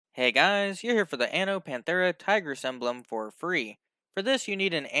Hey guys, you're here for the Anno Panthera Tigris Emblem for free. For this you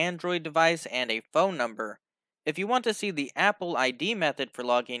need an Android device and a phone number. If you want to see the Apple ID method for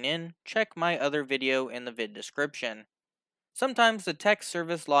logging in, check my other video in the vid description. Sometimes the text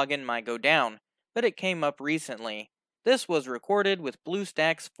service login might go down, but it came up recently. This was recorded with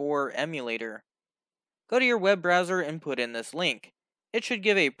BlueStacks 4 emulator. Go to your web browser and put in this link. It should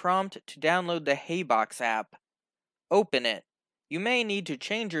give a prompt to download the Heybox app. Open it. You may need to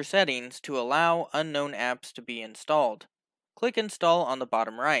change your settings to allow unknown apps to be installed. Click Install on the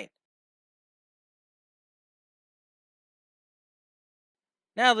bottom right.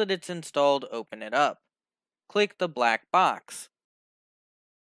 Now that it's installed, open it up. Click the black box.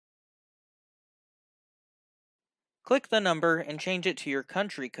 Click the number and change it to your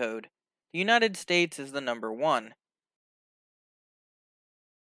country code. The United States is the number 1.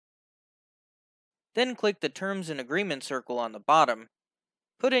 Then click the Terms and Agreement circle on the bottom.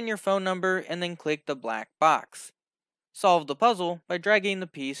 Put in your phone number and then click the black box. Solve the puzzle by dragging the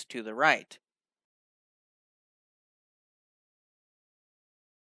piece to the right.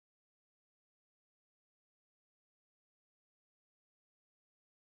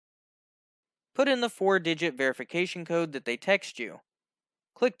 Put in the 4-digit verification code that they text you.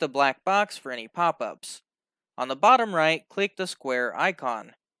 Click the black box for any pop-ups. On the bottom right, click the square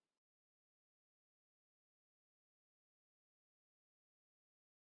icon.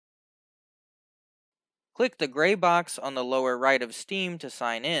 Click the gray box on the lower right of Steam to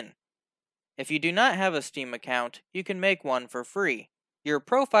sign in. If you do not have a Steam account, you can make one for free. Your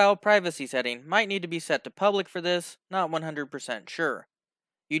profile privacy setting might need to be set to public for this, not 100% sure.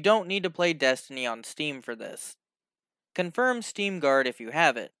 You don't need to play Destiny on Steam for this. Confirm Steam Guard if you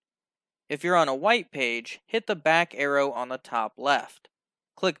have it. If you're on a white page, hit the back arrow on the top left.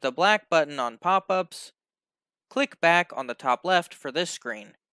 Click the black button on pop-ups. Click back on the top left for this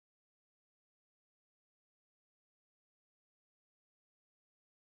screen.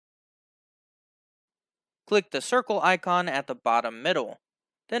 Click the circle icon at the bottom middle.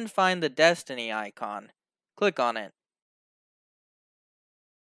 Then find the Destiny icon. Click on it.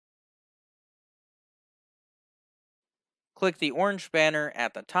 Click the orange banner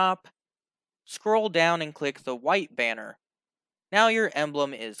at the top. Scroll down and click the white banner. Now your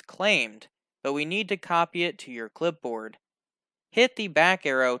emblem is claimed, but we need to copy it to your clipboard. Hit the back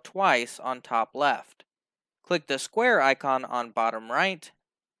arrow twice on top left. Click the square icon on bottom right.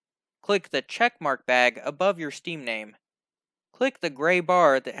 Click the checkmark bag above your Steam name. Click the gray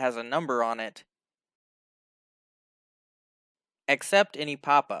bar that has a number on it. Accept any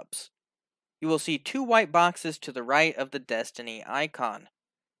pop-ups. You will see 2 white boxes to the right of the Destiny icon.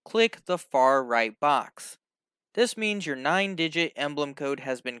 Click the far right box. This means your 9-digit emblem code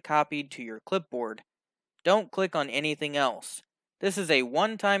has been copied to your clipboard. Don't click on anything else. This is a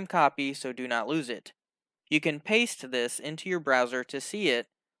one-time copy, so do not lose it. You can paste this into your browser to see it,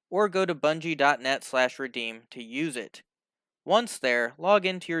 or go to bungie.net/redeem to use it. Once there, log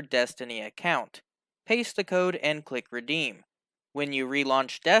into your Destiny account. Paste the code and click redeem. When you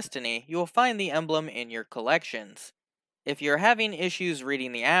relaunch Destiny, you will find the emblem in your collections. If you're having issues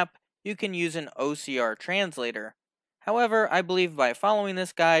reading the app, you can use an OCR translator. However, I believe by following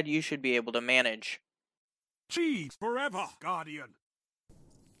this guide, you should be able to manage. Cheese forever, Guardian!